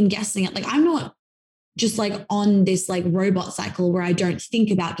second guessing it. Like I'm not just like on this like robot cycle where I don't think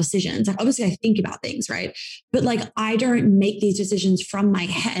about decisions. Like obviously I think about things, right? But like I don't make these decisions from my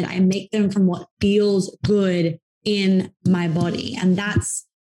head. I make them from what feels good in my body. And that's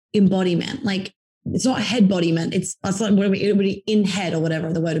embodiment. Like it's not headbodiment. That's like what it would be in head or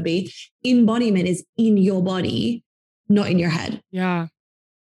whatever the word would be. Embodiment is in your body, not in your head. Yeah.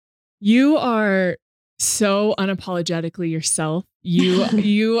 You are so unapologetically yourself.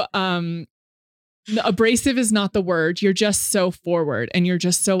 You abrasive is not the word. You're just so forward and you're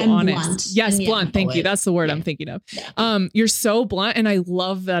just so and honest. Blunt. Yes, and blunt. Thank you. That's the word I'm thinking of. Yeah. You're so blunt and I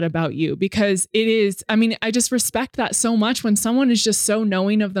love that about you because it is, I mean, I just respect that so much when someone is just so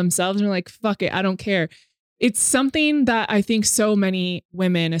knowing of themselves and they're like, fuck it, I don't care. It's something that I think so many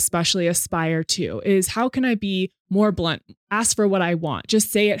women especially aspire to is how can I be more blunt? Ask for what I want.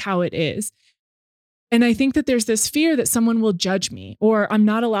 Just say it how it is. And I think that there's this fear that someone will judge me or I'm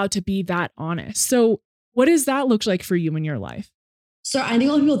not allowed to be that honest. So what does that look like for you in your life? So I think a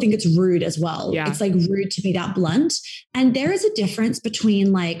lot of people think it's rude as well. Yeah. It's like rude to be that blunt. And there is a difference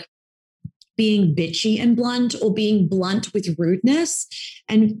between like being bitchy and blunt or being blunt with rudeness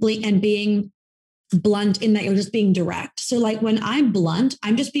and being blunt in that you're just being direct. So like when I'm blunt,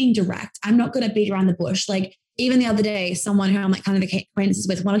 I'm just being direct. I'm not going to beat around the bush. Like even the other day, someone who I'm like kind of acquaintances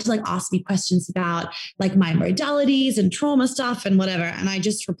with wanted to like ask me questions about like my modalities and trauma stuff and whatever. And I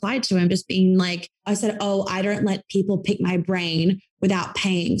just replied to him just being like, I said, oh, I don't let people pick my brain without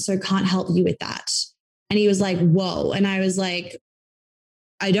paying. So can't help you with that. And he was like, whoa. And I was like,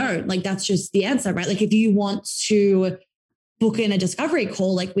 I don't like, that's just the answer, right? Like if you want to book in a discovery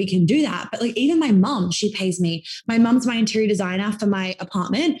call, like we can do that. But like even my mom, she pays me. My mom's my interior designer for my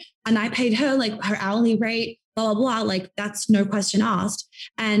apartment and I paid her like her hourly rate, blah, blah, blah. Like that's no question asked.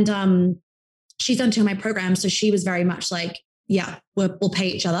 And she's done two of my programs. So she was very much like, yeah, we'll pay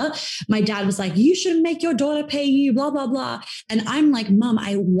each other. My dad was like, you shouldn't make your daughter pay you, blah, blah, blah. And I'm like, Mom,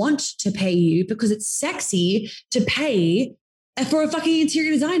 I want to pay you because it's sexy to pay for a fucking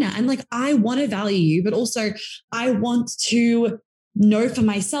interior designer. And like, I want to value you, but also I want to know for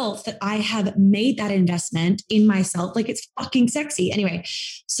myself that I have made that investment in myself. Like it's fucking sexy. Anyway,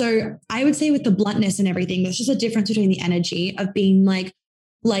 so I would say with the bluntness and everything, there's just a difference between the energy of being like,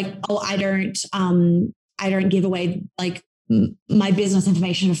 oh, I don't give away like my business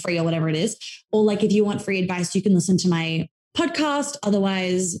information for free or whatever it is. Or like, if you want free advice, you can listen to my podcast.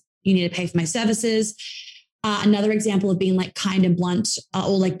 Otherwise you need to pay for my services. Another example of being like kind and blunt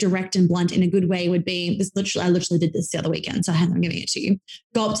or like direct and blunt in a good way would be this. I literally did this the other weekend. So I'm giving it to you.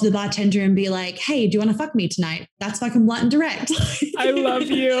 Go up to the bartender and be like, hey, do you want to fuck me tonight? That's fucking blunt and direct. I love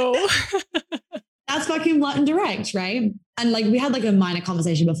you. That's fucking blunt and direct. Right. And like, we had like a minor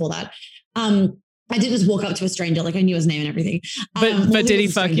conversation before that. I did just walk up to a stranger. Like I knew his name and everything. But did he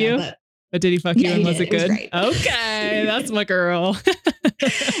fuck you? But did he fuck you and was it good? Okay. That's my girl.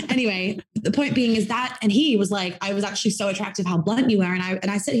 Anyway, the point being is that, and he was like, I was actually so attractive how blunt you were. And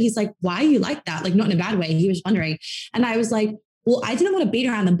I said, he's like, why are you like that? Like not in a bad way. He was wondering. And I was like, well, I didn't want to beat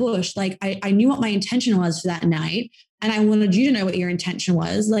around the bush. Like I knew what my intention was for that night. And I wanted you to know what your intention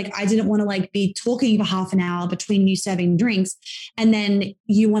was. Like, I didn't want to like be talking for half an hour between you serving drinks. And then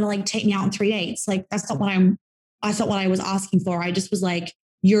you want to like take me out on 3 dates. Like, that's not what I was asking for. I just was like,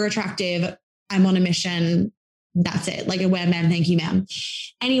 you're attractive. I'm on a mission. That's it. Like, where, ma'am, thank you, ma'am.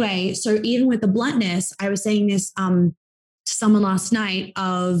 Anyway, so even with the bluntness, I was saying this to someone last night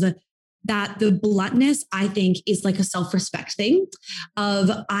of that the bluntness, I think, is like a self-respect thing of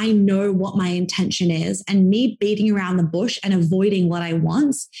I know what my intention is, and me beating around the bush and avoiding what I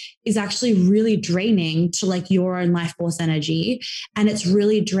want is actually really draining to like your own life force energy. And it's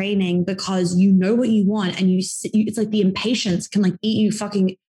really draining because you know what you want, and it's like the impatience can like eat you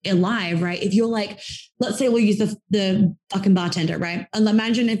fucking alive, right? If you're like, let's say we'll use the fucking bartender, right? And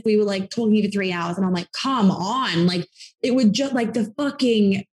imagine if we were like talking for 3 hours and I'm like, come on, like it would just like the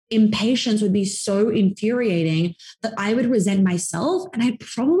fucking impatience would be so infuriating that I would resent myself, and I'd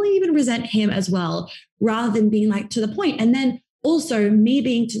probably even resent him as well, rather than being like to the point. And then also me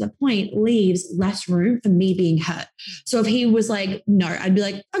being to the point leaves less room for me being hurt. So if he was like, no, I'd be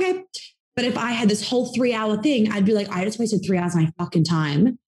like, okay. But if I had this whole 3 hour thing, I'd be like, I just wasted 3 hours of my fucking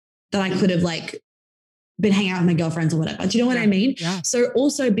time that I could have like been hanging out with my girlfriends or whatever. Do you know what I mean? Yeah. So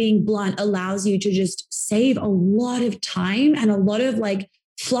also being blunt allows you to just save a lot of time and a lot of like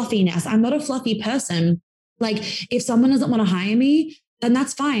fluffiness. I'm not a fluffy person. Like if someone doesn't want to hire me, then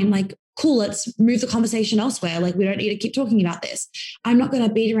that's fine. Like, cool, let's move the conversation elsewhere. Like, we don't need to keep talking about this. I'm not going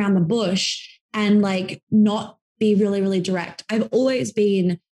to beat around the bush and like not be really, really direct. I've always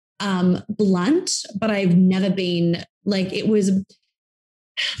been blunt, but I've never been like,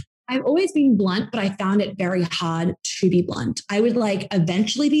 I've always been blunt, but I found it very hard to be blunt. I would like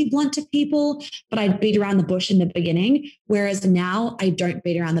eventually be blunt to people, but I'd beat around the bush in the beginning. Whereas now I don't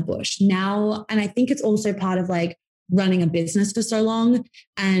beat around the bush now. And I think it's also part of like running a business for so long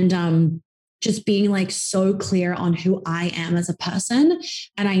and just being like so clear on who I am as a person.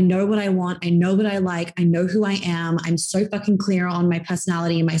 And I know what I want. I know what I like. I know who I am. I'm so fucking clear on my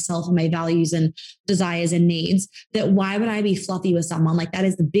personality and myself and my values and desires and needs that why would I be fluffy with someone? Like that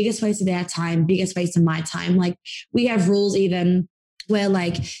is the biggest waste of their time, biggest waste of my time. Like we have rules even where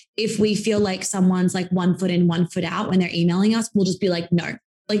like, if we feel like someone's like 1 foot in, 1 foot out when they're emailing us, we'll just be like, no,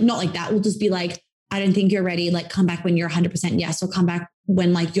 like not like that. We'll just be like, I don't think you're ready. Like come back when you're 100% yes, or come back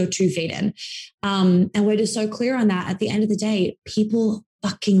when like you're 2 feet in. And we're just so clear on that. At the end of the day, people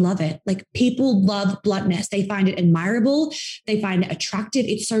fucking love it. Like people love bluntness. They find it admirable. They find it attractive.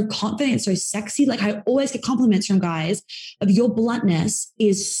 It's so confident, it's so sexy. Like I always get compliments from guys of your bluntness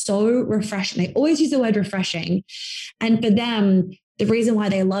is so refreshing. They always use the word refreshing. And for them, the reason why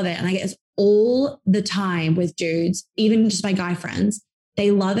they love it, and I get this all the time with dudes, even just my guy friends, they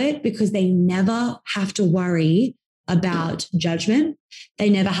love it because they never have to worry about judgment. They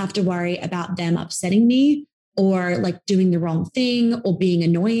never have to worry about them upsetting me or like doing the wrong thing or being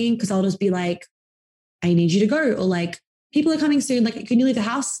annoying. Cause I'll just be like, I need you to go. Or like, people are coming soon. Like, can you leave the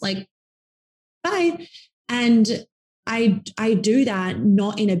house? Like, bye. And I do that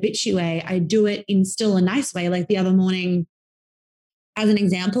not in a bitchy way. I do it in still a nice way. Like the other morning, as an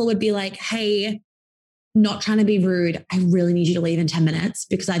example, would be like, hey, not trying to be rude. I really need you to leave in 10 minutes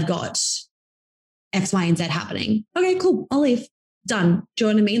because I've got X, Y, and Z happening. Okay, cool. I'll leave. Done. Do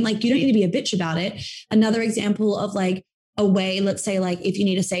you know what I mean? Like you don't need to be a bitch about it. Another example of like a way, let's say like if you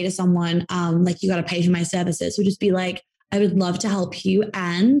need to say to someone, like you got to pay for my services, would just be like, I would love to help you.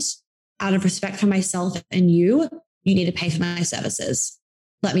 And out of respect for myself and you need to pay for my services.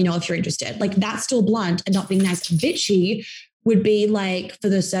 Let me know if you're interested. Like that's still blunt and not being nice. Bitchy would be like, for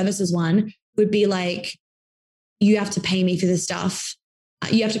the services one, would be like, you have to pay me for this stuff.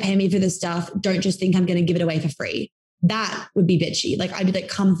 You have to pay me for this stuff. Don't just think I'm going to give it away for free. That would be bitchy. Like I'd be like,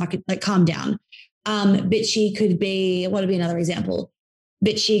 calm down. Bitchy could be, what would be another example?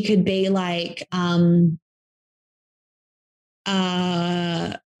 Bitchy could be like, why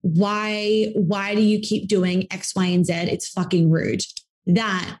do you keep doing X, Y, and Z? It's fucking rude.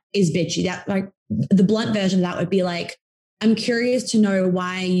 That is bitchy. That like the blunt version of that would be like, I'm curious to know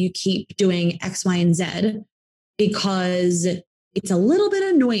why you keep doing X, Y, and Z because it's a little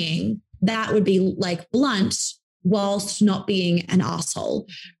bit annoying. That would be like blunt whilst not being an asshole,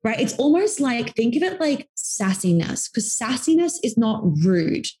 right? It's almost like, think of it like sassiness, because sassiness is not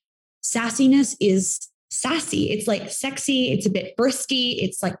rude. Sassiness is sassy. It's like sexy. It's a bit frisky.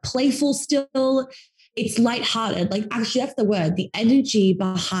 It's like playful still. It's lighthearted. Like actually that's the word. The energy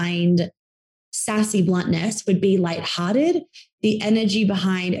behind sassy bluntness would be lighthearted. The energy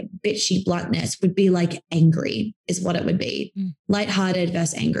behind bitchy bluntness would be like angry is what it would be. Lighthearted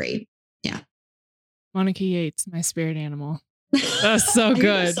versus angry. Yeah. Monica Yates, my spirit animal. That's so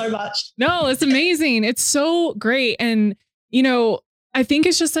good. So much. No, it's amazing. It's so great. And, you know, I think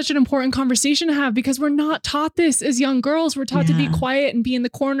it's just such an important conversation to have because we're not taught this as young girls. We're taught to be quiet and be in the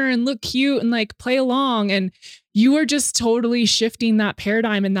corner and look cute and like play along. And you are just totally shifting that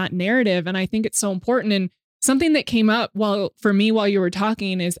paradigm and that narrative. And I think it's so important. And something that came up for me while you were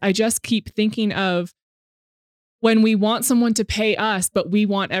talking is I just keep thinking of when we want someone to pay us, but we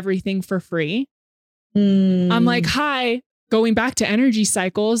want everything for free. I'm like, hi, going back to energy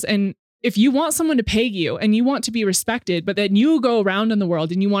cycles. And if you want someone to pay you and you want to be respected, but then you go around in the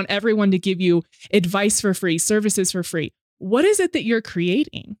world and you want everyone to give you advice for free, services for free, what is it that you're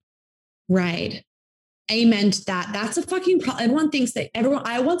creating? Right. Amen to that. That's a fucking problem. Everyone thinks that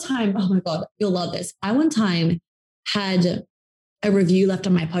I one time, oh my God, you'll love this. I one time had a review left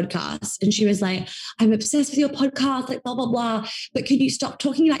on my podcast and she was like, I'm obsessed with your podcast, like blah, blah, blah. But could you stop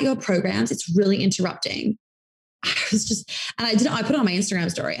talking about your programs? It's really interrupting. I was just, and I put it on my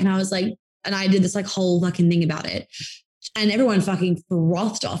Instagram story and I was like, and I did this like whole fucking thing about it. And everyone fucking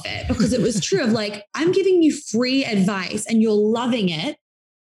frothed off it because it was true of like, I'm giving you free advice and you're loving it.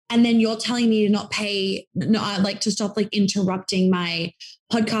 And then you're telling me to not pay, like to stop like interrupting my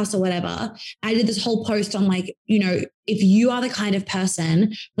podcast or whatever. I did this whole post on like, you know, if you are the kind of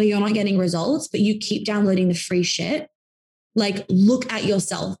person where you're not getting results, but you keep downloading the free shit, like look at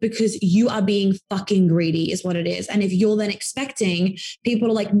yourself because you are being fucking greedy is what it is. And if you're then expecting people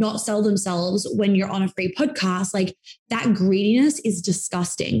to like not sell themselves when you're on a free podcast, like that greediness is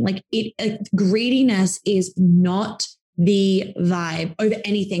disgusting. Like greediness is not the vibe over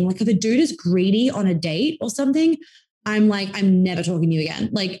anything. Like if a dude is greedy on a date or something, I'm like, I'm never talking to you again.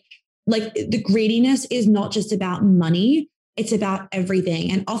 Like the greediness is not just about money. It's about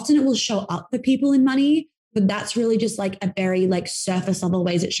everything. And often it will show up for people in money, but that's really just like a very like surface level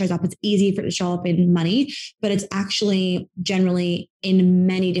ways it shows up. It's easy for it to show up in money, but it's actually generally in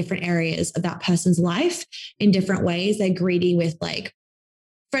many different areas of that person's life in different ways. They're greedy with like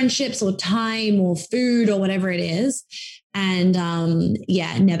friendships or time or food or whatever it is. And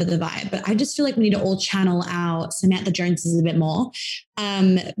never the vibe. But I just feel like we need to all channel our Samantha Joneses a bit more.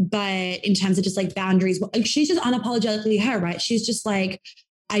 But in terms of just like boundaries, she's just unapologetically her, right? She's just like,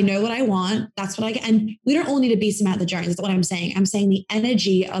 I know what I want. That's what I get. And we don't all need to be Samantha Jones. That's what I'm saying. I'm saying the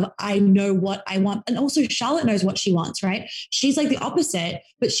energy of I know what I want. And also Charlotte knows what she wants, right? She's like the opposite,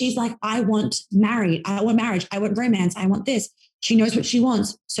 but she's like, I want married. I want marriage. I want romance. I want this. She knows what she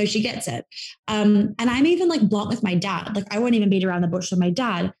wants, so she gets it. And I'm even like blunt with my dad. Like I won't even beat around the bush with my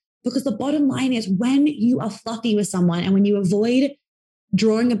dad, because the bottom line is when you are fluffy with someone and when you avoid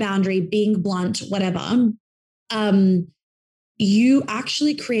drawing a boundary, being blunt, whatever, you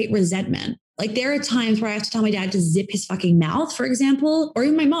actually create resentment. Like there are times where I have to tell my dad to zip his fucking mouth, for example, or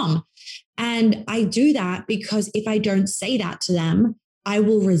even my mom. And I do that because if I don't say that to them, I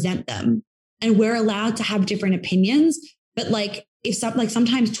will resent them. And we're allowed to have different opinions. But like if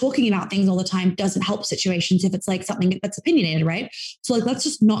sometimes talking about things all the time doesn't help situations if it's like something that's opinionated, right? So like, let's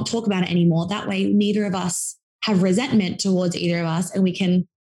just not talk about it anymore. That way, neither of us have resentment towards either of us and we can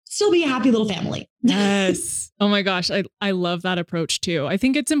still be a happy little family. Yes. Oh my gosh. I love that approach too. I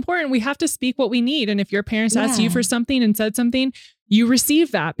think it's important. We have to speak what we need. And if your parents asked you for something and said something, you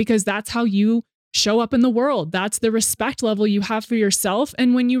receive that because that's how you show up in the world. That's the respect level you have for yourself.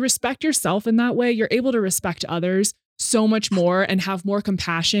 And when you respect yourself in that way, you're able to respect others so much more and have more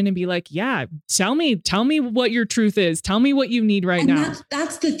compassion and be like, yeah, tell me what your truth is. Tell me what you need right now.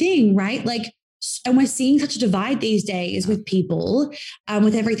 That's the thing, right? Like, and we're seeing such a divide these days with people,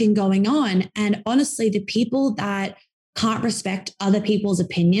 with everything going on. And honestly, the people that can't respect other people's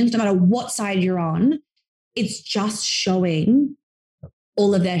opinions, no matter what side you're on, it's just showing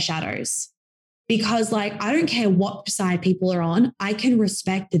all of their shadows. Because like, I don't care what side people are on, I can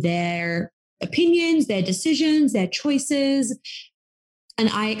respect their opinions, their decisions, their choices. And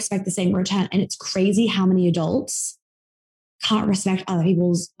I expect the same return. And it's crazy how many adults can't respect other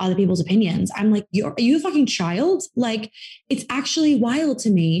people's opinions. I'm like, are you a fucking child? Like, it's actually wild to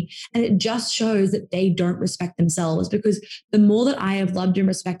me. And it just shows that they don't respect themselves, because the more that I have loved and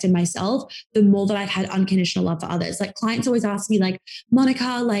respected myself, the more that I've had unconditional love for others. Like clients always ask me like,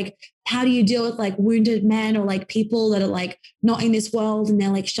 Monica, like, how do you deal with like wounded men or like people that are like not in this world and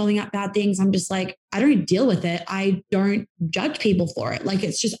they're like showing up bad things? I'm just like, I don't deal with it. I don't judge people for it. Like,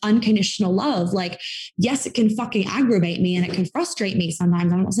 it's just unconditional love. Like, yes, it can fucking aggravate me and it can frustrate me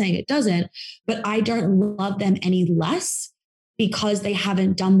sometimes. I'm not saying it doesn't, but I don't love them any less because they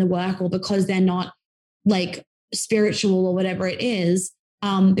haven't done the work or because they're not like spiritual or whatever it is.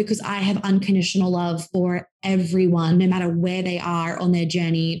 Because I have unconditional love for everyone, no matter where they are on their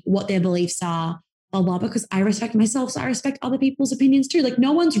journey, what their beliefs are, blah, blah, because I respect myself. So I respect other people's opinions too. Like,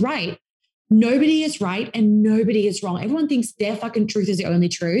 no one's right. Nobody is right and nobody is wrong. Everyone thinks their fucking truth is the only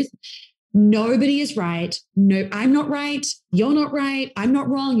truth. Nobody is right. No, I'm not right. You're not right. I'm not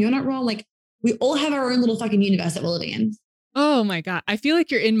wrong. You're not wrong. Like, we all have our own little fucking universe that we're living in. Oh my God. I feel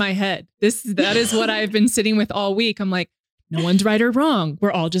like you're in my head. That is what I've been sitting with all week. I'm like, no one's right or wrong.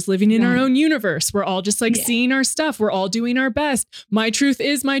 We're all just living in our own universe. We're all just like seeing our stuff. We're all doing our best. My truth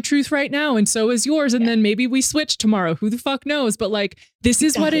is my truth right now. And so is yours. And then maybe we switch tomorrow. Who the fuck knows? But like, this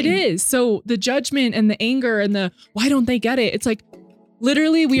is what it is. So the judgment and the anger and the, why don't they get it? It's like,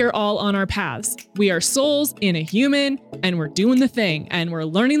 literally, we are all on our paths. We are souls in a human and we're doing the thing and we're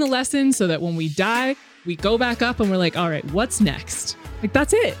learning the lesson so that when we die, we go back up and we're like, all right, what's next? Like,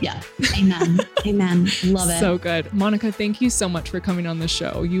 that's it. Yeah. Amen. Amen. Love it. So good. Monica, thank you so much for coming on the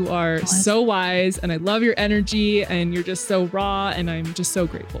show. You are so wise and I love your energy and you're just so raw and I'm just so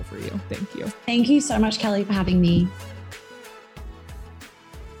grateful for you. Thank you. Thank you so much, Kelly, for having me.